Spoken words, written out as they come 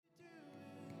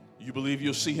You believe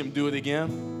you'll see him do it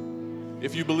again?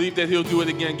 If you believe that he'll do it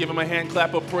again, give him a hand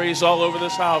clap of praise all over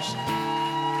this house.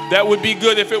 That would be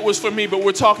good if it was for me, but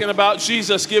we're talking about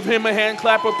Jesus. Give him a hand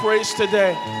clap of praise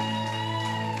today.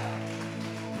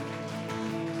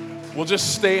 We'll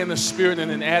just stay in the spirit and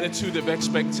an attitude of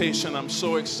expectation. I'm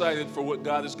so excited for what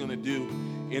God is going to do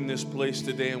in this place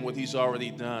today and what he's already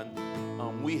done.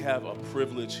 We have a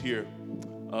privilege here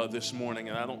this morning,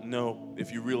 and I don't know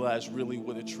if you realize really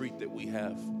what a treat that we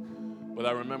have. But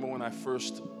I remember when I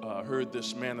first heard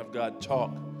this man of God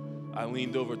talk, I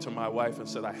leaned over to my wife and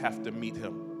said, I have to meet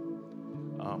him.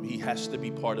 He has to be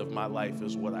part of my life,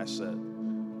 is what I said.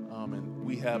 And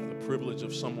we have the privilege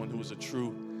of someone who is a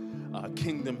true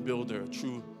kingdom builder, a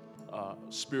true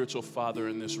spiritual father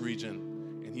in this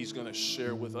region. And he's going to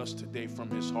share with us today from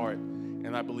his heart.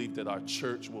 And I believe that our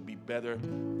church will be better,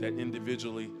 that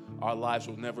individually our lives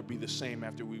will never be the same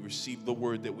after we receive the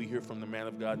word that we hear from the man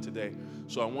of God today.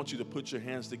 So I want you to put your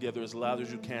hands together as loud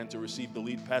as you can to receive the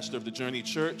lead pastor of the Journey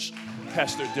Church,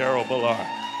 Pastor Daryl Ballard.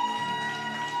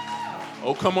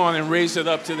 Oh, come on and raise it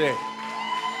up today.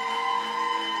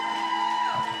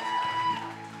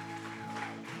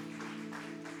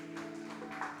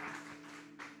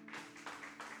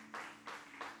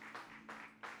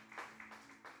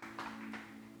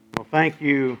 Well, thank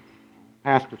you,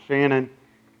 Pastor Shannon,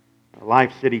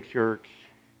 Life City Church.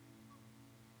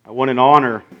 What an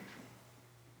honor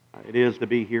it is to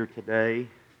be here today.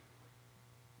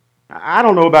 I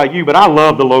don't know about you, but I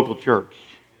love the local church.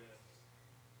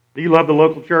 Do you love the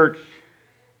local church?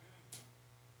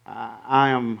 I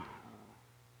am,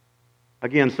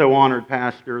 again, so honored,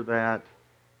 Pastor, that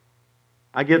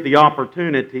I get the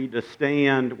opportunity to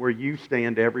stand where you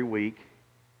stand every week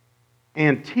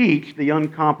and teach the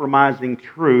uncompromising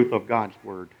truth of God's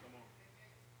Word.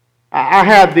 I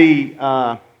had the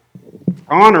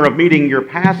honor of meeting your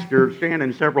pastor,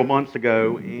 Shannon, several months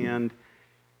ago, and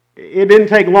it didn't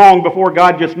take long before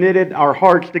God just knitted our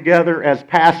hearts together as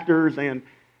pastors and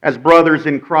as brothers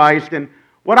in Christ. And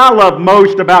what I love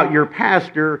most about your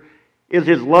pastor is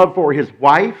his love for his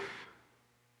wife,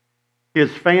 his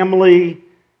family,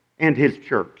 and his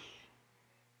church.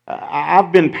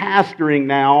 I've been pastoring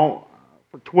now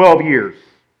for 12 years.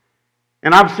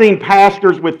 And I've seen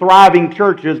pastors with thriving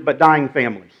churches but dying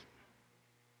families.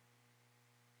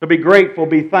 So be grateful,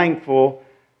 be thankful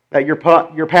that your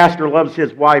pastor loves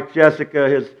his wife, Jessica,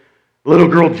 his little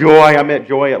girl, Joy. I met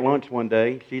Joy at lunch one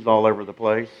day. She's all over the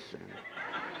place.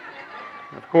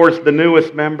 Of course, the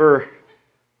newest member,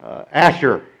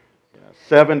 Asher,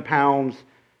 7 pounds,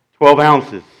 12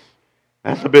 ounces.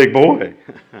 That's a big boy.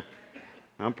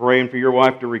 I'm praying for your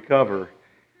wife to recover.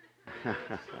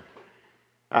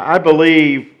 I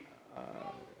believe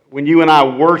when you and I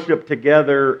worship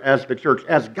together as the church,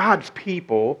 as God's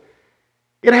people,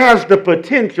 it has the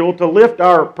potential to lift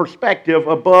our perspective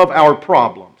above our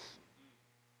problems.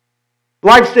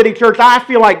 Life City Church, I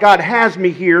feel like God has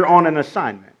me here on an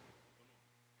assignment.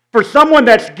 For someone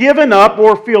that's given up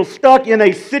or feels stuck in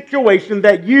a situation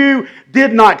that you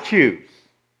did not choose.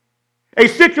 A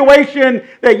situation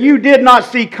that you did not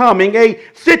see coming. A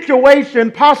situation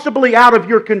possibly out of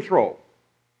your control.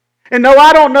 And no,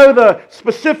 I don't know the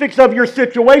specifics of your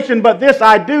situation, but this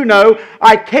I do know.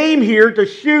 I came here to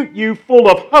shoot you full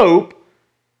of hope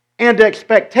and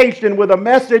expectation with a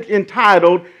message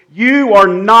entitled, You Are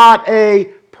Not a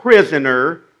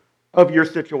Prisoner of Your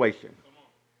Situation.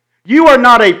 You are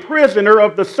not a prisoner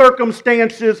of the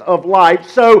circumstances of life,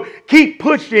 so keep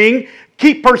pushing,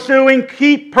 keep pursuing,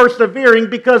 keep persevering,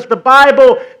 because the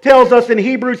Bible tells us in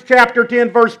Hebrews chapter 10,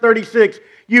 verse 36,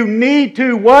 you need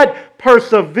to what?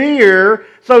 Persevere,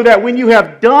 so that when you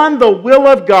have done the will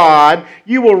of God,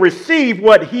 you will receive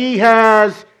what He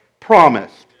has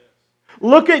promised.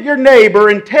 Look at your neighbor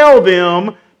and tell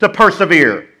them to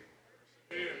persevere.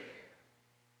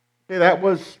 Okay, that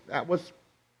was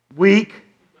weak.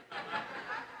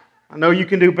 I know you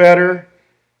can do better.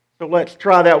 So let's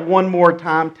try that one more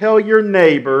time. Tell your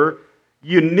neighbor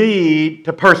you need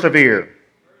to persevere.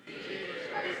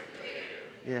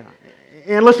 Yeah.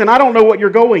 And listen, I don't know what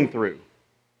you're going through.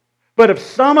 But if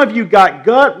some of you got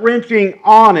gut-wrenching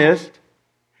honest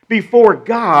before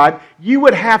God, you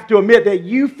would have to admit that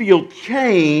you feel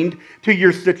chained to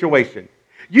your situation.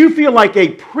 You feel like a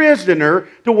prisoner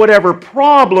to whatever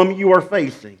problem you are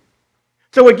facing.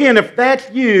 So again, if that's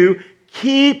you,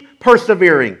 keep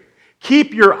persevering.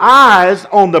 Keep your eyes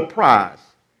on the prize.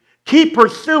 Keep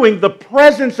pursuing the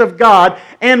presence of God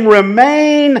and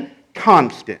remain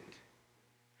constant.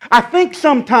 I think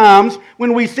sometimes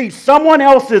when we see someone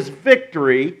else's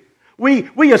victory,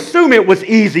 we assume it was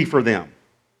easy for them.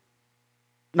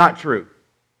 Not true.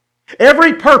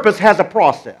 Every purpose has a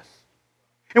process.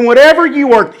 And whatever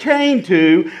you are chained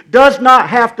to does not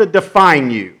have to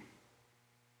define you.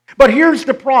 But here's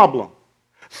the problem.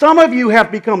 Some of you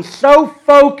have become so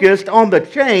focused on the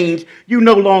chains, you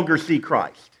no longer see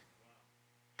Christ.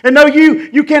 And no,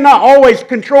 you cannot always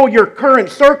control your current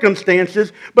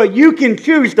circumstances, but you can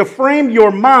choose to frame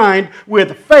your mind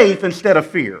with faith instead of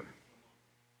fear.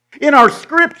 In our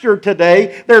scripture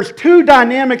today, there's two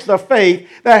dynamics of faith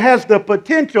that has the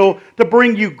potential to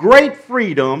bring you great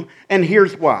freedom, and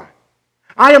here's why.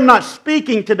 I am not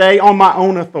speaking today on my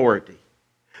own authority.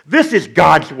 This is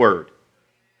God's Word.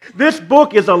 This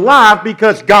book is alive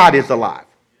because God is alive.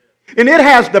 And it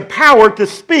has the power to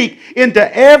speak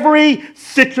into every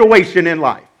situation in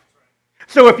life.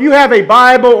 So if you have a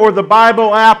Bible or the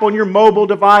Bible app on your mobile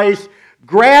device,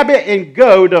 grab it and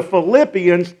go to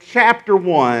Philippians chapter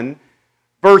 1,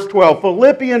 verse 12.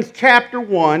 Philippians chapter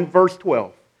 1, verse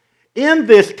 12. In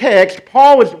this text,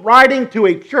 Paul is writing to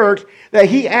a church that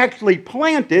he actually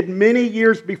planted many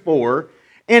years before,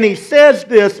 and he says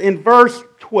this in verse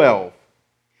 12.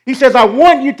 He says, I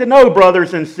want you to know,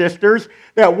 brothers and sisters,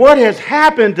 that what has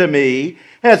happened to me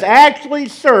has actually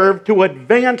served to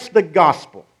advance the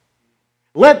gospel.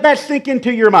 Let that sink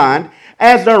into your mind.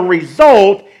 As a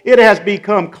result, it has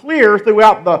become clear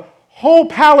throughout the whole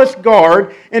palace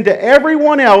guard and to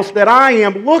everyone else that I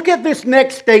am, look at this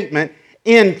next statement,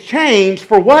 in chains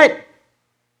for what?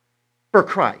 For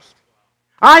Christ.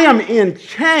 I am in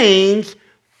chains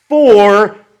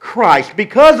for Christ.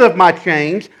 Because of my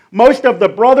chains, most of the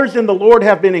brothers in the Lord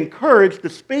have been encouraged to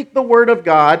speak the word of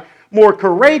God more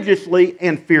courageously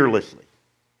and fearlessly.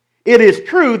 It is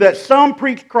true that some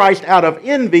preach Christ out of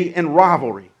envy and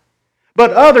rivalry,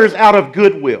 but others out of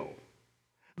goodwill.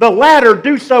 The latter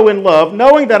do so in love,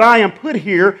 knowing that I am put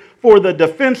here for the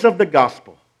defense of the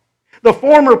gospel. The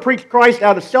former preach Christ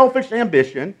out of selfish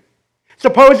ambition,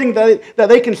 supposing that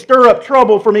they can stir up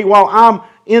trouble for me while I'm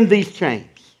in these chains.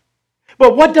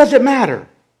 But what does it matter?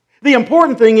 The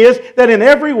important thing is that in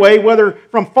every way, whether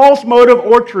from false motive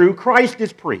or true, Christ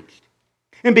is preached.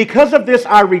 And because of this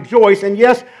I rejoice, and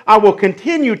yes, I will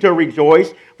continue to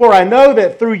rejoice, for I know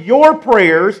that through your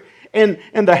prayers and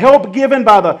the help given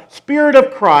by the Spirit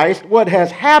of Christ, what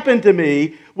has happened to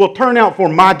me will turn out for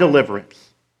my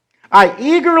deliverance. I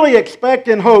eagerly expect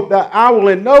and hope that I will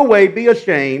in no way be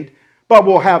ashamed, but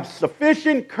will have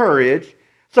sufficient courage,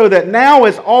 so that now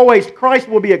as always Christ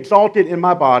will be exalted in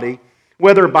my body,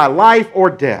 whether by life or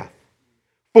death.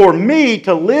 For me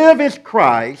to live is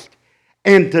Christ,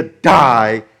 and to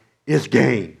die is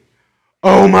gain.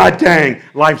 Oh my dang,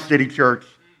 Life City Church.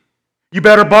 You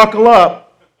better buckle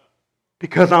up,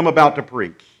 because I'm about to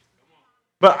preach.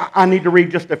 But I need to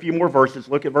read just a few more verses.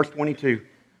 Look at verse 22.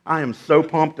 I am so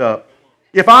pumped up.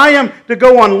 If I am to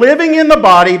go on living in the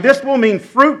body, this will mean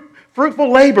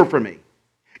fruitful labor for me.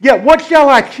 Yet what shall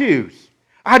I choose?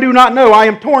 I do not know. I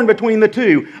am torn between the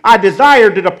two. I desire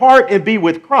to depart and be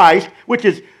with Christ, which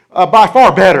is by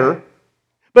far better.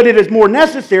 But it is more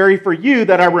necessary for you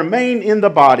that I remain in the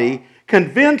body.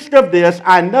 Convinced of this,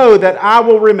 I know that I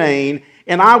will remain,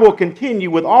 and I will continue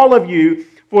with all of you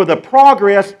for the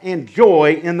progress and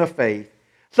joy in the faith,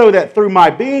 so that through my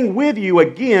being with you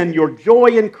again, your joy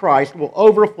in Christ will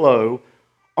overflow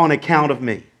on account of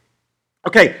me.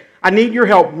 Okay, I need your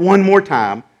help one more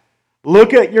time.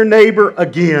 Look at your neighbor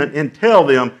again and tell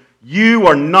them, you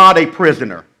are not a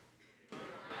prisoner.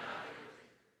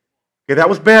 Okay, that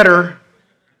was better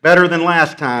than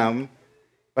last time,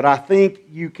 but I think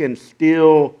you can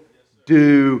still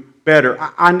do better.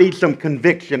 I need some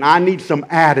conviction. I need some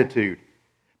attitude,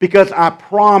 because I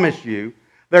promise you,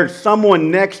 there's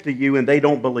someone next to you and they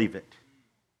don't believe it.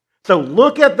 So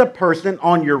look at the person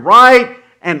on your right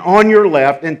and on your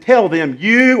left and tell them,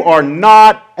 you are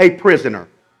not a prisoner.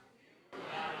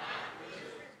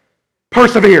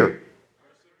 Persevere.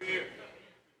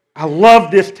 I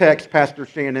love this text, Pastor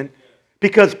Shannon,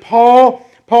 because Paul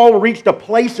reached a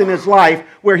place in his life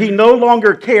where he no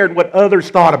longer cared what others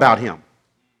thought about him.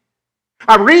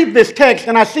 I read this text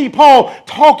and I see Paul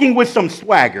talking with some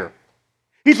swagger.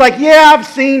 He's like, yeah, I've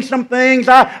seen some things.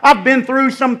 I've been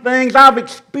through some things. I've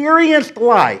experienced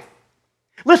life.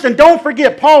 Listen, don't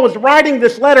forget, Paul was writing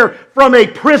this letter from a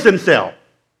prison cell.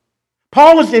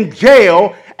 Paul is in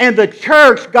jail, and the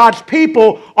church, God's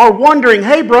people, are wondering,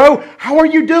 hey, bro, how are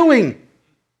you doing?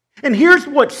 And here's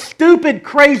what's stupid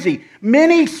crazy.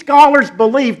 Many scholars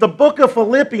believe the book of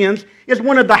Philippians is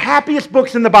one of the happiest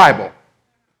books in the Bible.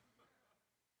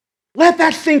 Let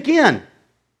that sink in.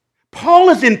 Paul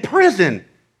is in prison.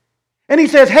 And he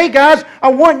says, hey guys, I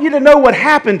want you to know what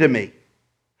happened to me.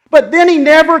 But then he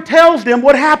never tells them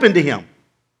what happened to him.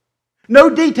 No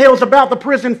details about the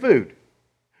prison food.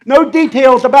 No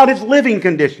details about his living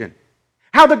condition,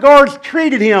 how the guards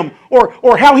treated him,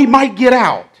 or how he might get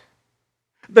out.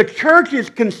 The church is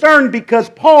concerned because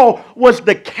Paul was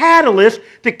the catalyst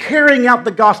to carrying out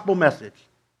the gospel message.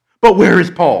 But where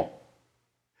is Paul?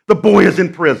 The boy is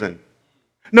in prison.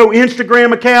 No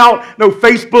Instagram account, no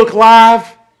Facebook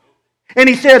Live. And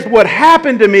he says, what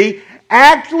happened to me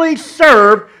actually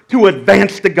served to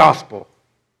advance the gospel.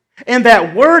 And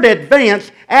that word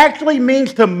advance actually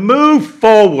means to move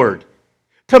forward,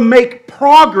 to make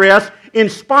progress in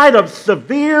spite of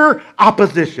severe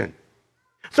opposition.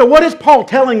 So what is Paul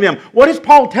telling them? What is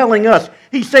Paul telling us?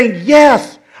 He's saying,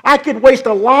 yes, I could waste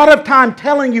a lot of time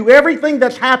telling you everything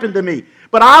that's happened to me,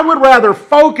 but I would rather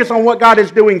focus on what God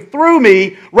is doing through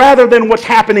me rather than what's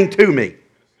happening to me.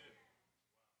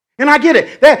 And I get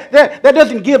it. That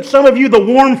doesn't give some of you the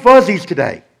warm fuzzies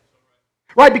today.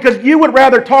 Right? Because you would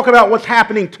rather talk about what's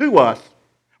happening to us.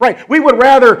 Right? We would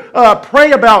rather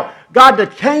pray about God to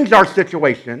change our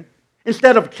situation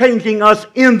instead of changing us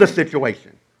in the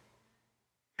situation.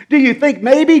 Do you think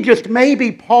maybe, just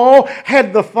maybe, Paul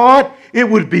had the thought, it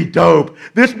would be dope.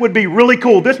 This would be really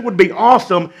cool. This would be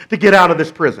awesome to get out of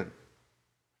this prison?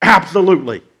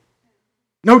 Absolutely.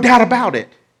 No doubt about it.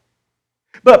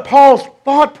 But Paul's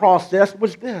thought process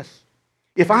was this.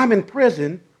 If I'm in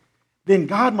prison, then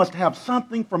God must have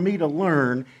something for me to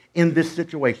learn in this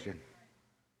situation.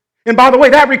 And by the way,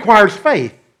 that requires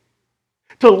faith.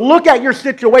 To look at your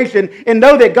situation and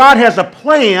know that God has a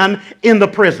plan in the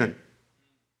prison.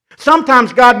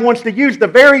 Sometimes God wants to use the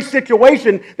very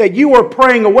situation that you are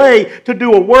praying away to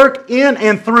do a work in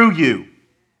and through you.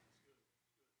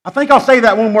 I think I'll say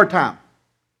that one more time.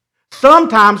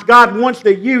 Sometimes God wants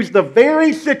to use the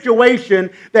very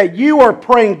situation that you are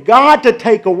praying God to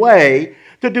take away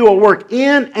to do a work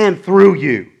in and through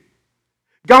you.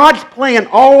 God's plan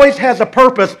always has a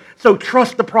purpose, so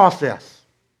trust the process.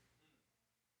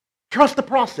 Trust the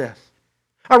process.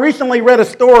 I recently read a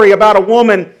story about a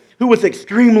woman who was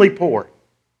extremely poor.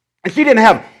 And she didn't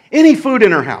have any food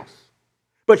in her house.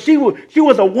 But she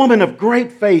was a woman of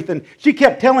great faith, and she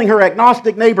kept telling her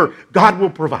agnostic neighbor, God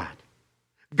will provide.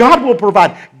 God will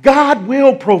provide. God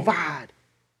will provide.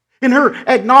 And her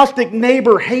agnostic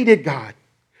neighbor hated God.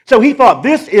 So he thought,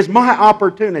 this is my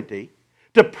opportunity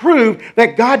to prove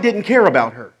that God didn't care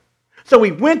about her. So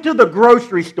he went to the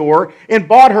grocery store and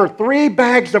bought her 3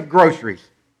 bags of groceries,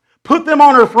 put them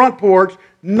on her front porch,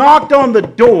 knocked on the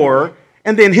door,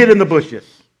 and then hid in the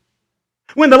bushes.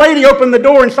 When the lady opened the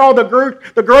door and saw the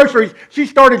groceries, she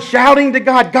started shouting to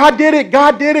God, God did it,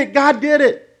 God did it, God did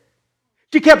it.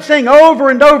 She kept saying over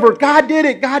and over, God did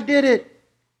it, God did it.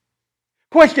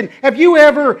 Question, have you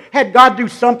ever had God do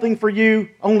something for you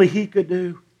only He could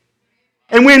do?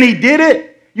 And when He did it,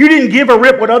 you didn't give a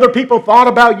rip what other people thought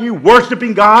about you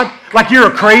worshiping God like you're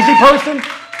a crazy person?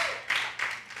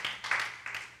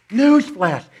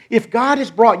 Newsflash. If God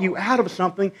has brought you out of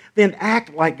something, then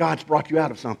act like God's brought you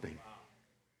out of something.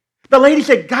 The lady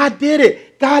said, God did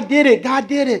it, God did it, God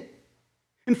did it.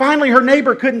 And finally her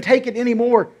neighbor couldn't take it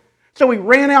anymore. So he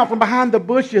ran out from behind the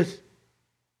bushes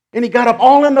and he got up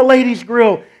all in the lady's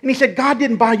grill and he said, God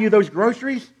didn't buy you those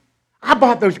groceries. I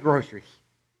bought those groceries.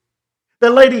 The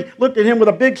lady looked at him with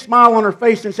a big smile on her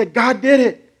face and said, God did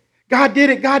it. God did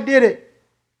it. God did it.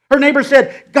 Her neighbor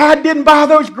said, God didn't buy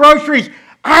those groceries.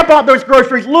 I bought those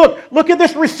groceries. Look at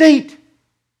this receipt.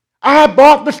 I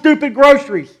bought the stupid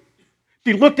groceries.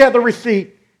 She looked at the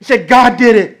receipt and said, God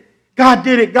did it. God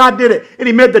did it. God did it. And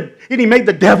he made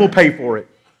the devil pay for it.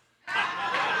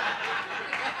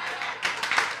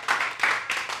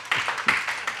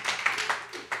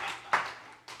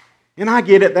 And I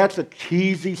get it, that's a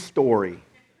cheesy story.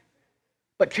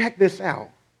 But check this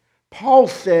out. Paul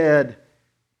said,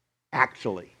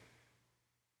 actually.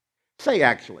 Say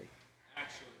actually.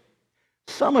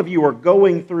 Some of you are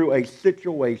going through a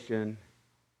situation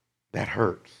that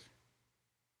hurts.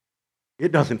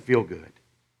 It doesn't feel good.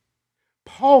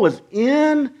 Paul is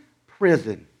in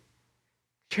prison,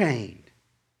 chained.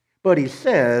 But he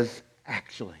says,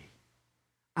 actually,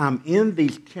 I'm in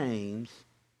these chains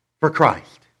for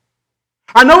Christ.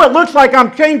 I know it looks like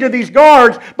I'm chained to these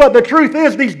guards, but the truth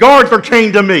is these guards are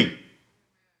chained to me.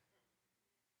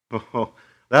 Oh,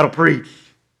 that'll preach.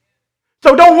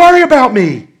 So don't worry about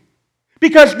me,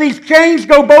 because these chains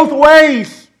go both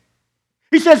ways.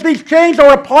 He says these chains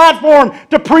are a platform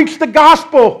to preach the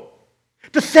gospel,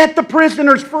 to set the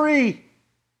prisoners free.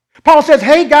 Paul says,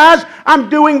 hey guys, I'm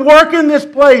doing work in this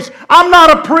place. I'm not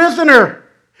a prisoner.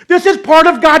 This is part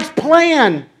of God's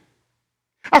plan.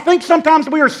 I think sometimes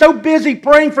we are so busy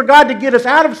praying for God to get us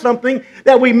out of something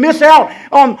that we miss out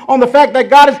on the fact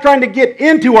that God is trying to get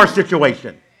into our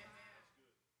situation.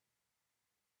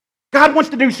 God wants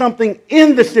to do something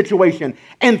in the situation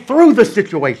and through the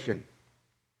situation.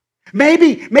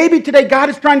 Maybe today God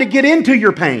is trying to get into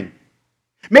your pain.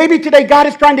 Maybe today God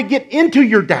is trying to get into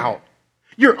your doubt,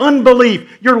 your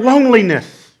unbelief, your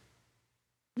loneliness,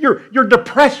 your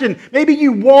depression. Maybe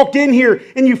you walked in here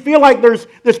and you feel like there's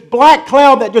this black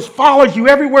cloud that just follows you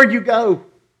everywhere you go.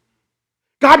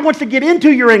 God wants to get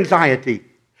into your anxiety.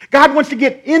 God wants to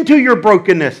get into your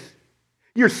brokenness,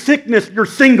 your sickness, your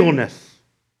singleness,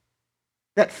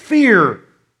 that fear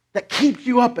that keeps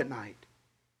you up at night.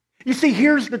 You see,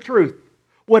 here's the truth.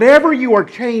 Whatever you are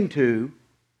chained to,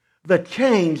 the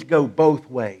chains go both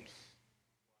ways.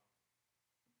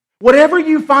 Whatever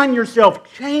you find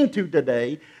yourself chained to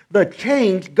today, the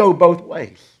chains go both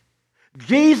ways.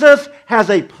 Jesus has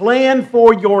a plan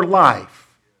for your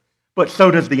life, but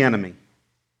so does the enemy.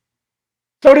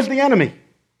 So does the enemy.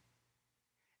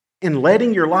 And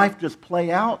letting your life just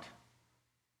play out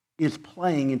is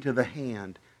playing into the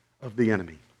hand of the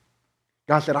enemy.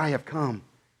 God said, I have come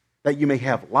that you may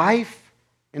have life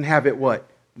and have it what?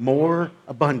 More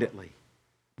abundantly.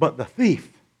 But the thief,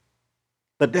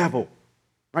 the devil,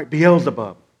 right?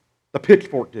 Beelzebub, the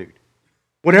pitchfork dude,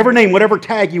 whatever name, whatever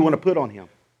tag you want to put on him,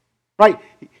 right?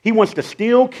 He wants to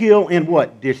steal, kill, and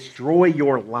what? Destroy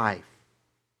your life.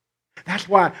 That's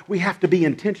why we have to be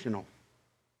intentional.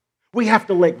 We have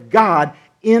to let God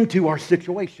into our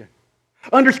situation.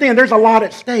 Understand, there's a lot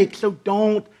at stake, so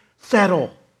don't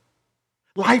settle.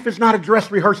 Life is not a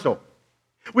dress rehearsal.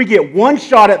 We get one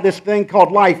shot at this thing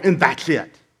called life, and that's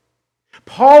it.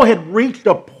 Paul had reached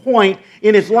a point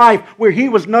in his life where he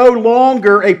was no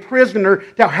longer a prisoner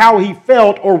to how he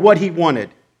felt or what he wanted.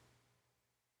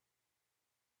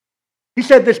 He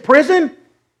said, this prison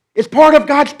is part of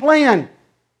God's plan.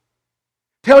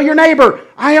 Tell your neighbor,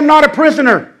 I am not a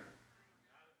prisoner.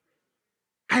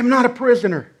 I am not a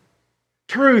prisoner.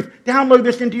 Truth, download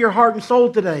this into your heart and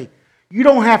soul today. You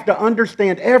don't have to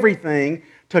understand everything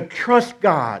to trust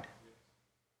God.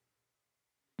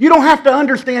 You don't have to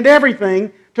understand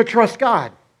everything to trust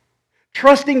God.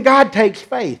 Trusting God takes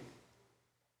faith.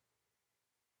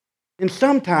 And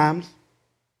sometimes,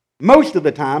 most of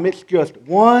the time, it's just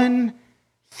one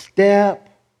step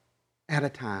at a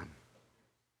time.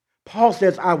 Paul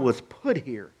says, I was put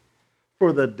here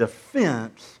for the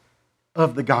defense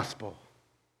of the gospel.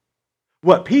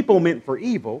 What people meant for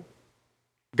evil,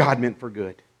 God meant for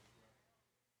good.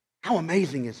 How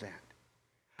amazing is that?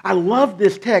 I love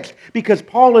this text because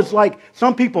Paul is like,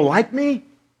 some people like me,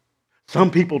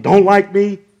 some people don't like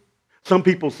me, some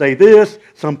people say this,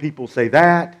 some people say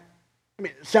that. I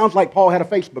mean, it sounds like Paul had a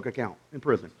Facebook account in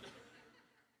prison.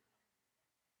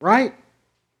 Right?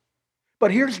 But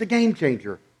here's the game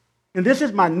changer. And this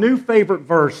is my new favorite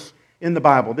verse in the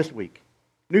Bible this week.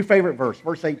 New favorite verse,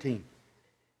 verse 18.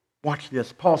 Watch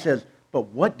this. Paul says, but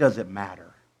what does it matter?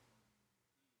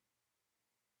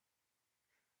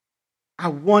 I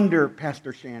wonder,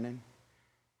 Pastor Shannon,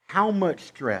 how much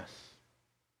stress,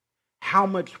 how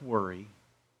much worry,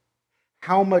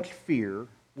 how much fear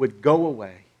would go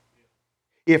away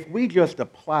if we just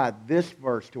applied this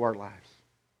verse to our lives.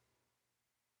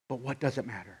 But what does it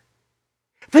matter?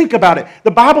 Think about it.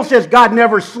 The Bible says God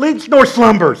never sleeps nor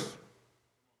slumbers.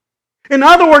 In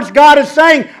other words, God is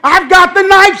saying, I've got the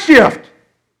night shift.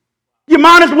 You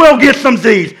might as well get some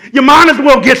Z's. You might as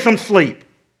well get some sleep.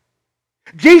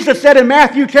 Jesus said in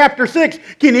Matthew chapter 6,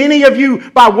 can any of you,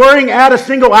 by worrying, add a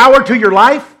single hour to your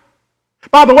life?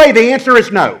 By the way, the answer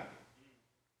is no.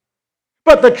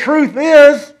 But the truth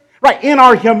is, right, in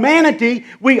our humanity,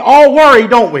 we all worry,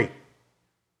 don't we?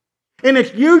 And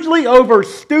it's usually over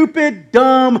stupid,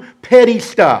 dumb, petty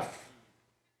stuff.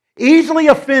 Easily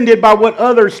offended by what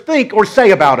others think or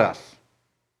say about us.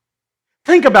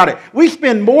 Think about it. We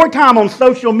spend more time on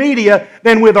social media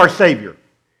than with our Savior.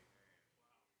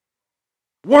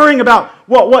 Worrying about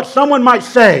what someone might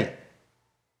say.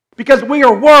 Because we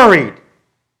are worried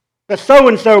that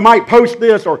so-and-so might post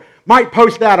this or might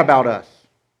post that about us.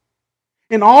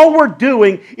 And all we're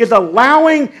doing is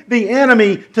allowing the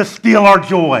enemy to steal our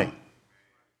joy.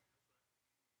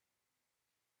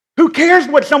 Who cares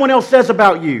what someone else says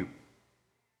about you?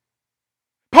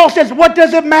 Paul says, what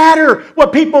does it matter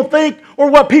what people think or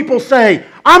what people say?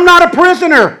 I'm not a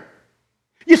prisoner.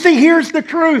 You see, here's the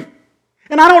truth.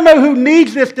 And I don't know who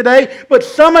needs this today, but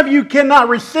some of you cannot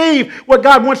receive what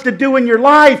God wants to do in your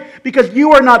life because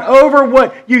you are not over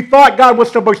what you thought God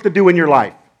was supposed to do in your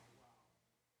life.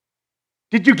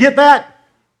 Did you get that?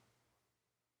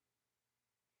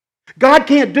 God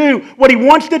can't do what He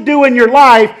wants to do in your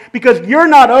life because you're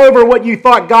not over what you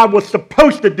thought God was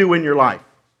supposed to do in your life.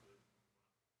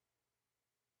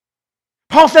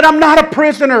 Paul said, I'm not a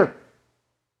prisoner.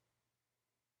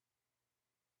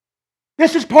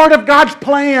 This is part of God's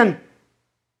plan.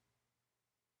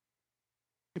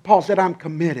 And Paul said, I'm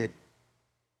committed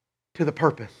to the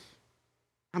purpose.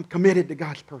 I'm committed to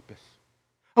God's purpose.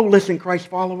 Oh, listen, Christ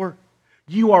follower,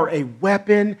 you are a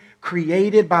weapon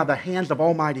created by the hands of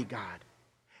Almighty God,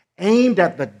 aimed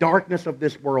at the darkness of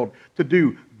this world to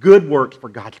do good works for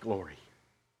God's glory.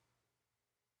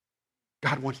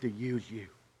 God wants to use you.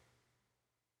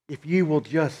 If you will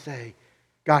just say,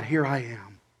 God, here I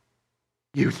am.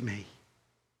 Use me.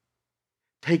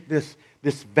 Take this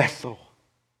vessel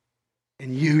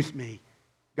and use me,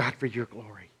 God, for your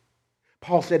glory.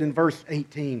 Paul said in verse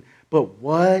 18, but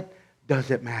what does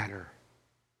it matter?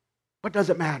 What does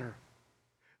it matter?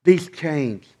 These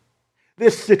chains,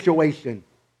 this situation,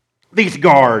 these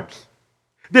guards,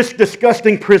 this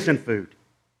disgusting prison food.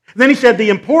 Then he said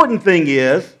the important thing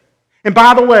is, and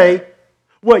by the way,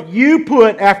 what you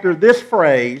put after this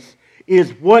phrase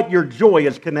is what your joy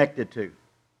is connected to.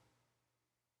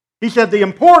 He said the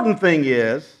important thing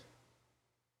is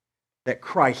that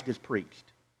Christ is preached.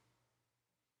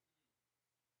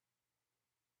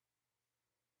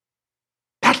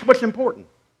 That's what's important.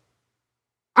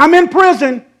 I'm in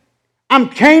prison.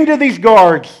 I'm chained to these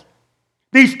guards.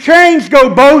 These chains go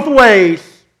both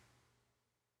ways.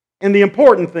 And the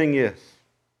important thing is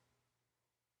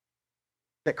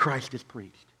that Christ is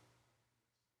preached.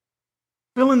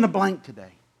 Fill in the blank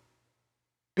today.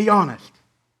 Be honest.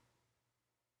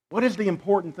 What is the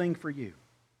important thing for you?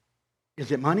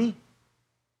 Is it money?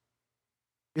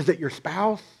 Is it your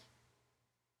spouse?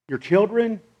 Your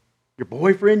children? Your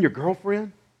boyfriend? Your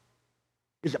girlfriend?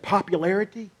 Is it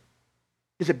popularity?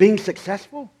 Is it being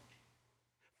successful?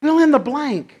 Fill in the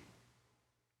blank.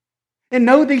 And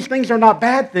know these things are not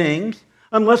bad things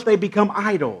unless they become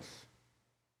idols.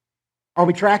 Are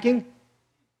we tracking?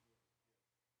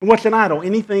 And what's an idol?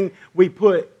 Anything we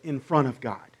put in front of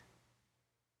God.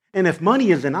 And if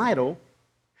money is an idol,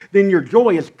 then your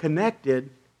joy is connected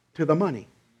to the money.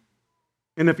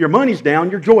 And if your money's down,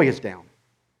 your joy is down.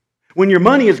 When your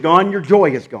money is gone, your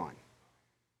joy is gone.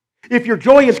 If your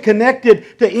joy is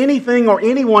connected to anything or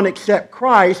anyone except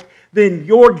Christ, then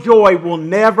your joy will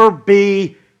never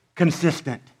be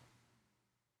consistent.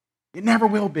 It never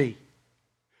will be.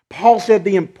 Paul said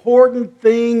the important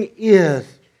thing is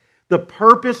the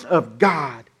purpose of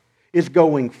God is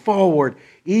going forward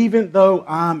even though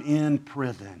I'm in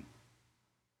prison.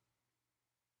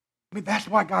 I mean, that's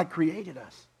why God created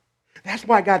us. That's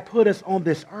why God put us on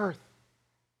this earth,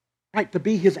 right, to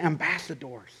be His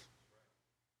ambassadors.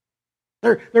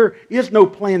 There is no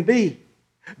plan B.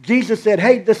 Jesus said,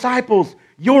 hey, disciples,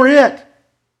 you're it.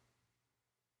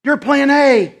 You're plan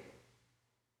A.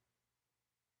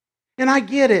 And I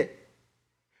get it.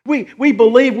 We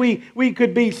believe we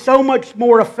could be so much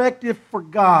more effective for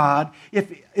God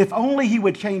if only He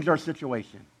would change our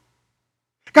situation.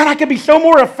 God, I could be so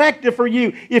more effective for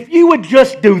you if you would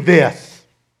just do this.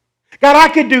 God, I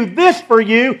could do this for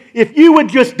you if you would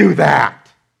just do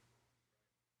that.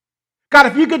 God,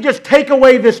 if you could just take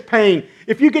away this pain,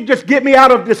 if you could just get me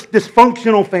out of this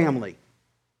dysfunctional family.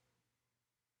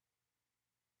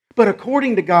 But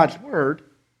according to God's Word,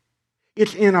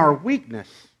 it's in our weakness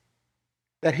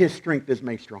that His strength is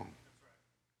made strong.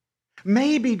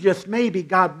 Maybe, just maybe,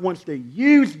 God wants to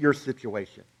use your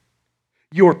situation,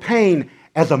 your pain,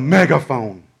 as a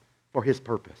megaphone for His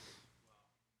purpose.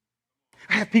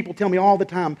 I have people tell me all the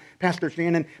time, Pastor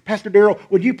Shannon, Pastor Darrell,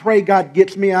 would you pray God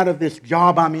gets me out of this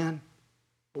job I'm in?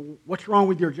 What's wrong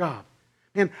with your job?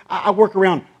 Man, I work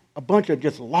around a bunch of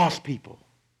just lost people.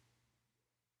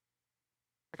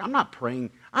 I'm not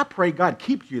praying. I pray God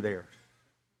keeps you there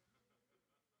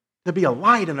to be a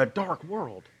light in a dark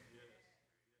world.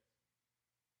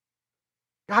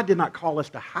 God did not call us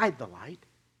to hide the light.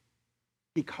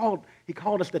 He called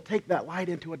us to take that light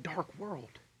into a dark world.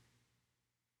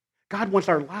 God wants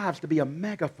our lives to be a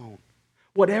megaphone,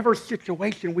 whatever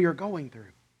situation we are going through.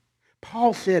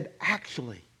 Paul said,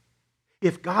 actually,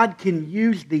 if God can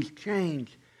use these chains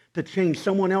to change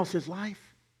someone else's life,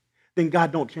 then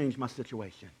God don't change my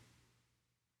situation.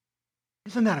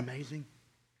 Isn't that amazing?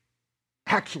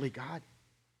 Actually, God,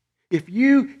 if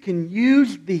you can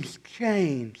use these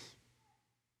chains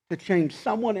to change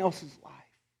someone else's life,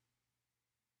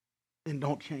 then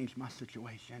don't change my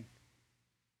situation.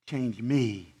 Change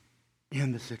me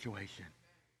in the situation.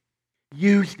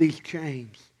 Use these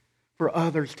chains for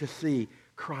others to see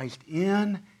Christ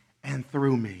in and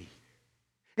through me.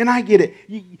 And I get it.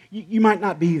 You might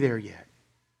not be there yet.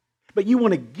 But you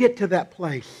want to get to that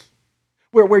place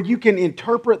where you can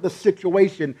interpret the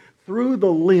situation through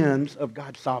the lens of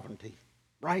God's sovereignty.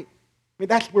 Right? I mean,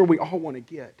 that's where we all want to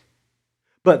get.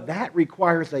 But that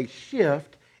requires a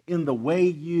shift in the way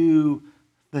you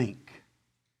think.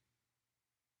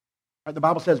 Right, the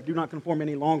Bible says, do not conform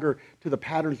any longer to the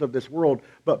patterns of this world,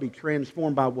 but be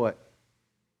transformed by what?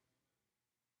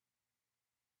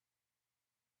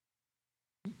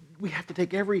 We have to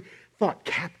take every thought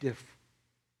captive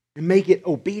and make it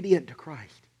obedient to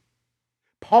Christ.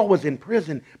 Paul was in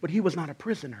prison, but he was not a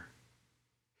prisoner.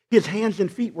 His hands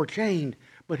and feet were chained,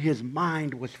 but his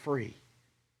mind was free.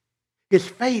 His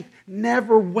faith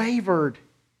never wavered.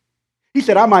 He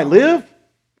said, I might live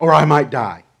or I might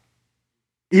die.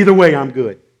 Either way, I'm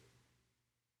good.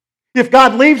 If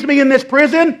God leaves me in this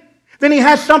prison, then He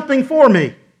has something for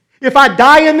me. If I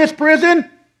die in this prison,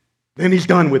 then He's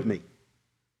done with me.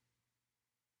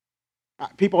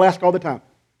 People ask all the time,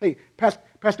 hey,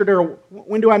 Pastor Darrell,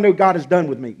 when do I know God is done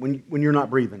with me? When you're not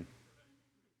breathing.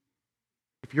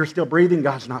 If you're still breathing,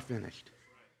 God's not finished.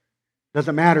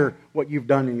 Doesn't matter what you've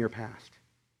done in your past.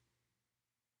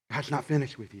 God's not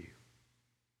finished with you.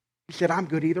 He said, I'm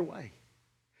good either way.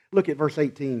 Look at verse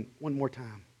 18 one more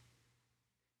time.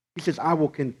 He says, I will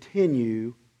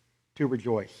continue to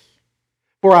rejoice.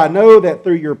 For I know that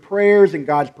through your prayers and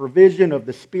God's provision of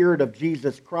the Spirit of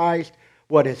Jesus Christ,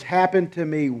 what has happened to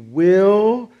me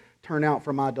will turn out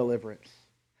for my deliverance.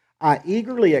 I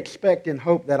eagerly expect and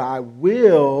hope that I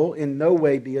will in no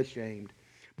way be ashamed,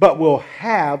 but will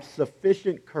have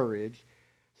sufficient courage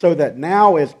so that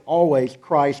now as always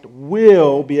Christ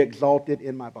will be exalted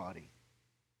in my body.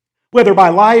 Whether by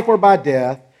life or by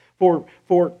death, for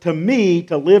to me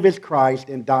to live is Christ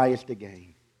and die is to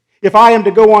gain. If I am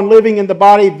to go on living in the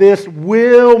body, this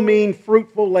will mean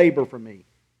fruitful labor for me.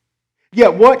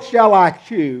 Yet what shall I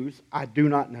choose? I do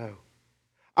not know.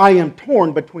 I am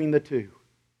torn between the two.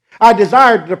 I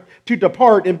desire to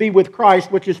depart and be with Christ,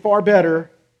 which is far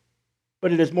better,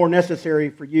 but it is more necessary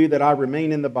for you that I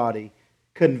remain in the body.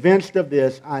 Convinced of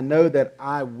this, I know that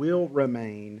I will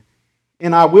remain,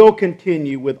 and I will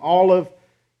continue with all of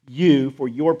you for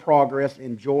your progress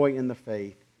and joy in the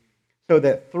faith, so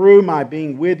that through my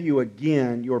being with you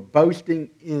again, your boasting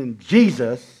in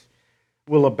Jesus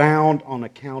will abound on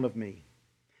account of me.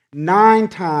 9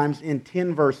 times in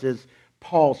 10 verses,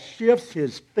 Paul shifts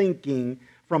his thinking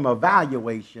from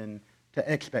evaluation to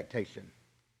expectation.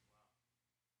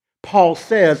 Paul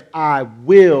says, I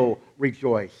will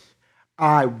rejoice.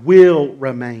 I will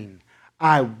remain.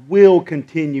 I will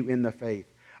continue in the faith.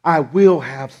 I will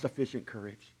have sufficient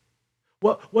courage.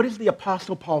 What is the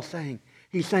Apostle Paul saying?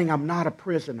 He's saying, I'm not a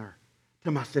prisoner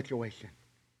to my situation.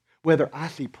 Whether I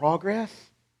see progress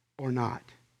or not,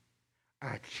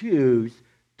 I choose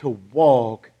to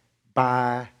walk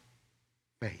by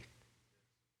faith.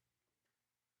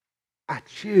 I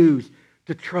choose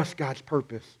to trust God's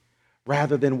purpose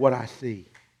rather than what I see,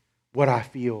 what I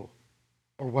feel,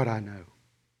 or what I know.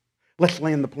 Let's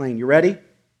land the plane. You ready?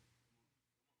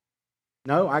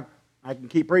 No? I can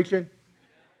keep preaching?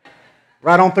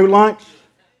 Right on through lunch?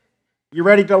 You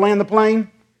ready to land the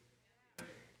plane?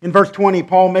 In verse 20,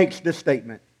 Paul makes this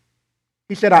statement.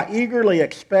 He said, I eagerly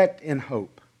expect and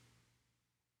hope.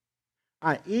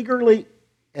 I eagerly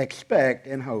expect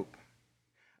and hope.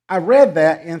 I read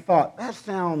that and thought, that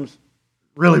sounds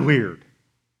really weird.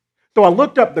 So I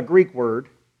looked up the Greek word,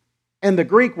 and the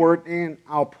Greek word, and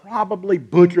I'll probably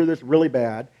butcher this really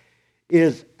bad,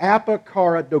 is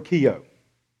apokaradokia.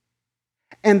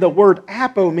 And the word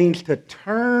apo means to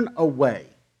turn away.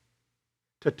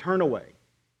 To turn away.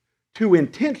 To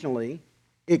intentionally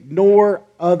ignore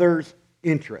others'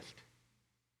 interest.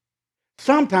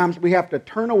 Sometimes we have to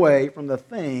turn away from the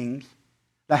things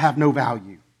that have no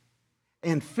value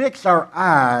and fix our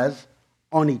eyes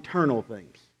on eternal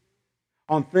things,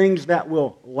 on things that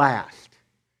will last,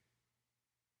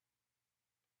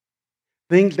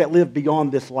 things that live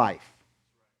beyond this life,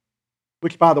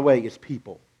 which, by the way, is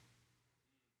people,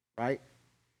 right?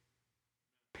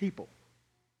 People.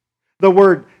 The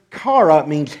word kara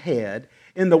means head,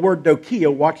 and the word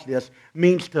dokia, watch this,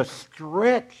 means to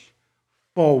stretch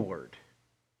forward.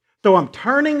 So I'm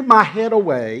turning my head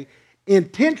away,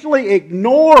 intentionally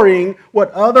ignoring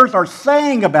what others are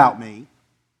saying about me.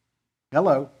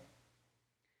 Hello.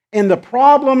 And the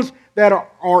problems that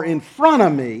are in front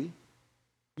of me,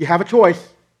 you have a choice.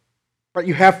 Right?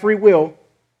 You have free will.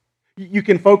 You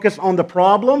can focus on the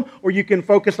problem, or you can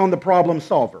focus on the problem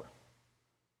solver.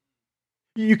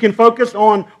 You can focus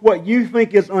on what you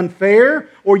think is unfair,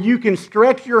 or you can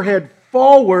stretch your head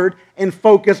forward and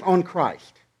focus on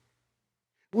Christ.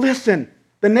 Listen,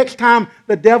 the next time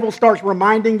the devil starts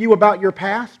reminding you about your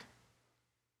past,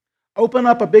 open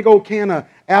up a big old can of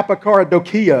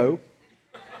apokaradokia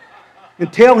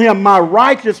and tell him my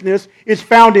righteousness is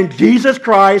found in Jesus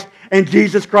Christ and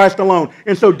Jesus Christ alone.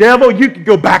 And so, devil, you can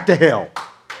go back to hell.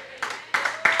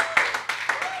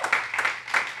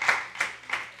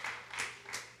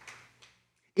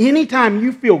 Anytime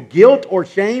you feel guilt or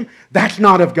shame, that's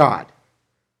not of God.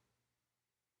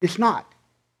 It's not.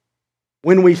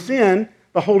 When we sin,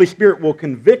 the Holy Spirit will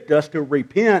convict us to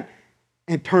repent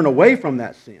and turn away from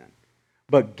that sin.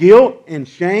 But guilt and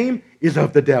shame is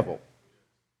of the devil.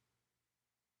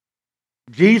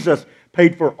 Jesus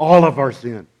paid for all of our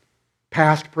sin,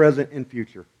 past, present, and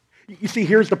future. You see,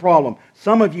 here's the problem.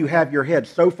 Some of you have your head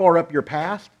so far up your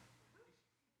past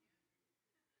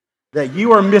that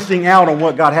you are missing out on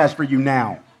what God has for you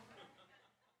now.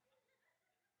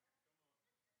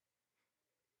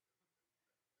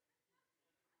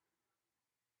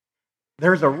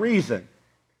 There's a reason.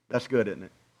 That's good, isn't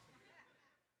it?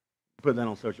 Put that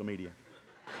on social media.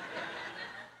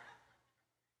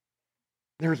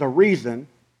 There's a reason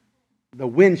the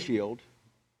windshield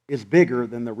is bigger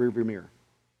than the rearview mirror.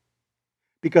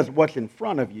 Because what's in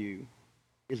front of you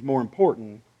is more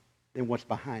important than what's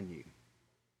behind you.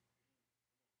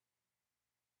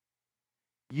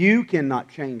 You cannot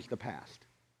change the past.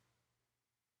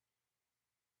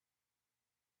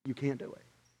 You can't do it.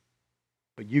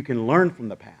 But you can learn from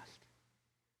the past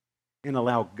and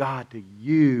allow God to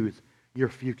use your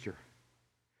future.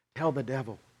 Tell the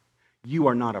devil, you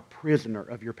are not a prisoner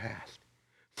of your past.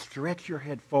 Stretch your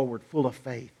head forward full of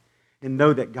faith and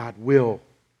know that God will,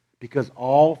 because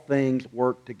all things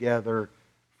work together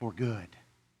for good.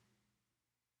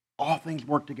 All things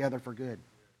work together for good.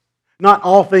 Not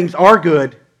all things are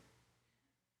good.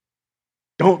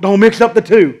 Don't mix up the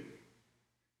two.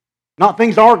 Not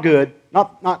things are good.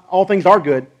 Not all things are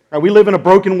good. Right? We live in a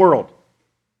broken world,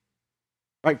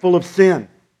 right? Full of sin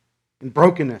and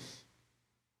brokenness.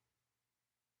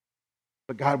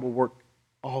 But God will work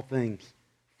all things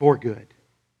for good.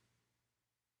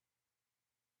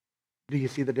 Do you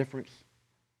see the difference?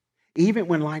 Even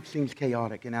when life seems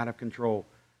chaotic and out of control,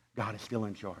 God is still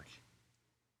in charge.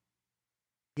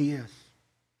 He is.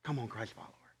 Come on, Christ follower.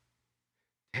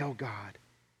 Tell God,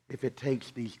 if it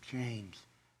takes these chains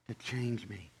to change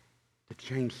me, to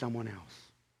change someone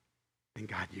else, then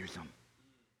God, use them.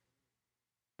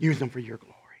 Use them for your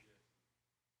glory.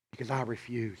 Because I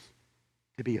refuse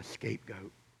to be a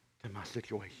scapegoat to my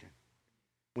situation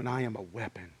when I am a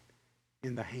weapon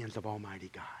in the hands of Almighty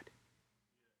God.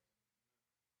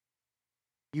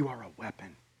 You are a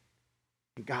weapon.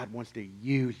 And God wants to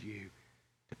use you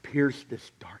to pierce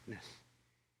this darkness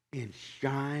and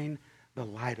shine the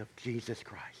light of Jesus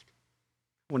Christ.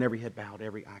 When every head bowed,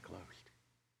 every eye closed.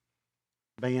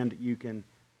 Band, you can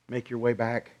make your way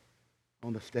back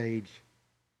on the stage.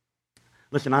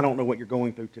 Listen, I don't know what you're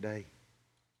going through today.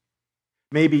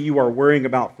 Maybe you are worrying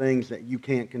about things that you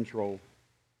can't control.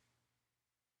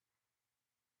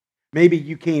 Maybe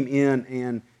you came in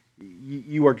and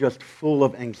you are just full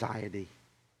of anxiety,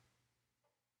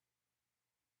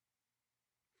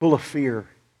 full of fear.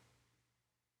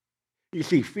 You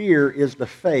see, fear is the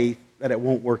faith that it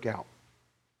won't work out.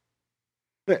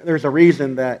 There's a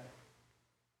reason that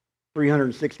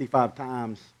 365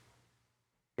 times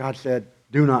God said,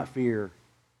 do not fear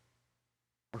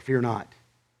or fear not.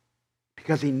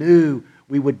 Because he knew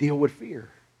we would deal with fear.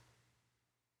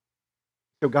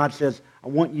 So God says, I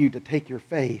want you to take your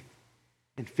faith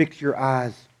and fix your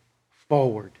eyes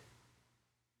forward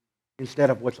instead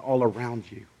of what's all around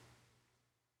you.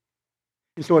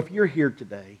 And so if you're here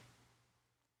today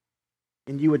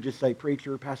and you would just say,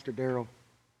 Preacher, Pastor Darrell,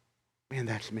 man,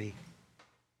 that's me.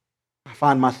 I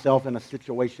find myself in a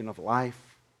situation of life.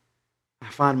 I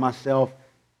find myself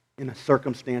in a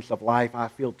circumstance of life. I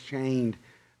feel chained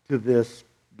to this,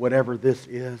 whatever this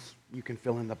is. You can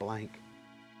fill in the blank.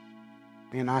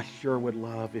 Man, I sure would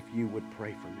love if you would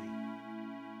pray for me.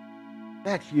 If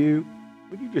that's you,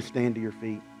 would you just stand to your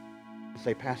feet and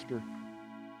say, Pastor,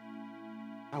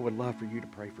 I would love for you to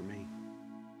pray for me.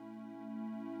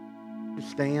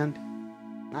 Just stand.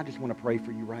 I just want to pray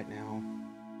for you right now.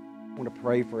 I want to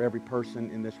pray for every person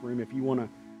in this room. If you want to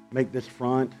make this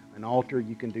front an altar,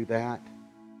 you can do that.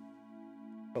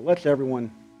 But let's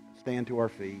everyone stand to our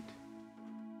feet.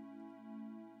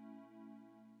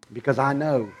 Because I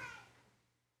know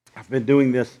I've been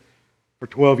doing this for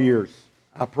 12 years.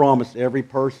 I promise every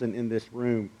person in this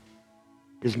room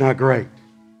is not great.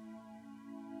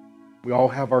 We all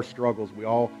have our struggles. We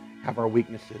all have our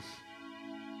weaknesses.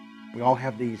 We all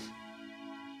have these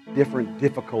different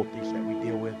difficulties that we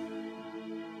deal with.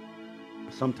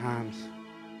 Sometimes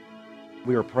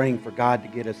we are praying for God to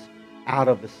get us out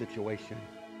of the situation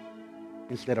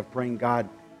instead of praying, God,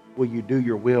 will you do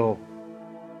your will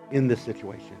in this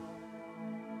situation?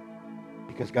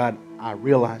 Because God, I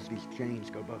realize these chains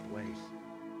go both ways.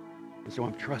 And so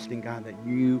I'm trusting, God, that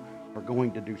you are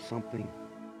going to do something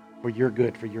for your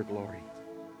good, for your glory.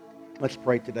 Let's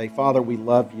pray today. Father, we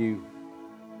love you.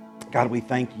 God, we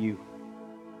thank you.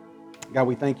 God,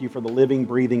 we thank you for the living,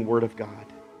 breathing Word of God.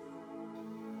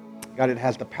 God, it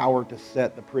has the power to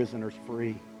set the prisoners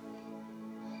free.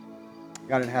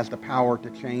 God, it has the power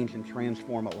to change and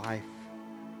transform a life.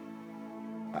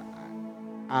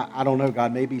 I don't know,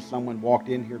 God, maybe someone walked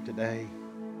in here today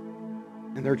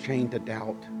and they're chained to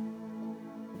doubt.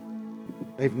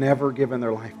 They've never given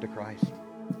their life to Christ.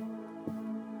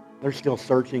 They're still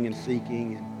searching and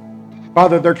seeking. And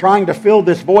Father, they're trying to fill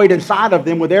this void inside of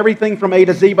them with everything from A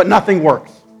to Z, but nothing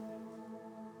works.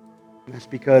 And that's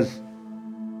because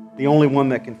the only one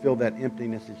that can fill that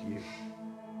emptiness is you.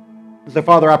 And so,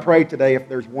 Father, I pray today if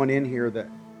there's one in here that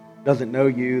doesn't know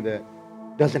you, that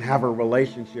doesn't have a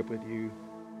relationship with you,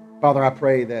 Father, I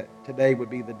pray that today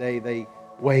would be the day they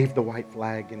wave the white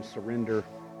flag and surrender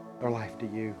their life to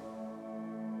you.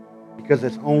 Because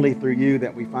it's only through you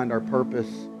that we find our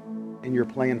purpose and your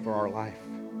plan for our life.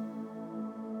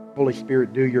 Holy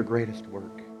Spirit, do your greatest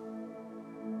work.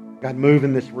 God, move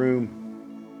in this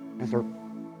room as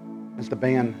the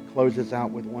band closes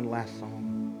out with one last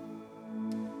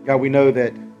song. God, we know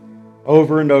that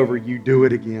over and over you do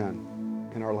it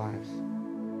again in our lives.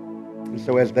 And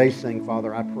so as they sing,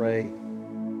 Father, I pray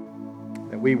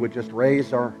that we would just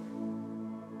raise our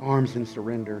arms in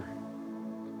surrender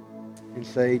and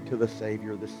say to the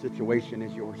Savior, this situation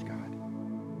is yours, God.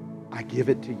 I give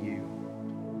it to you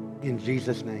in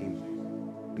Jesus' name.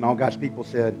 And all God's people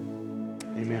said,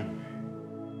 amen.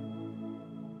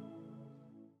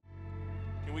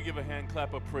 Can we give a hand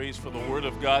clap of praise for the Word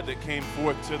of God that came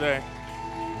forth today?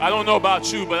 I don't know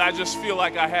about you, but I just feel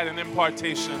like I had an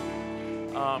impartation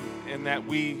and that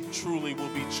we truly will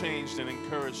be changed and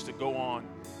encouraged to go on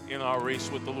in our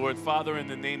race with the Lord. Father, in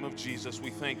the name of Jesus, we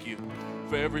thank you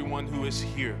for everyone who is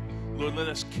here. Lord, let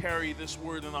us carry this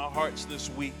word in our hearts this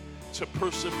week to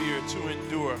persevere, to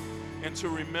endure, and to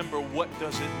remember what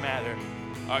doesn't matter.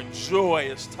 Our joy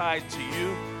is tied to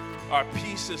you. Our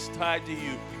peace is tied to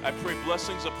you. I pray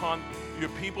blessings upon your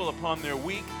people, upon their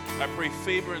week. I pray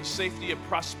favor and safety and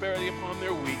prosperity upon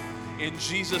their week. In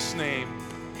Jesus' name,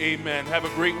 amen. Have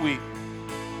a great week.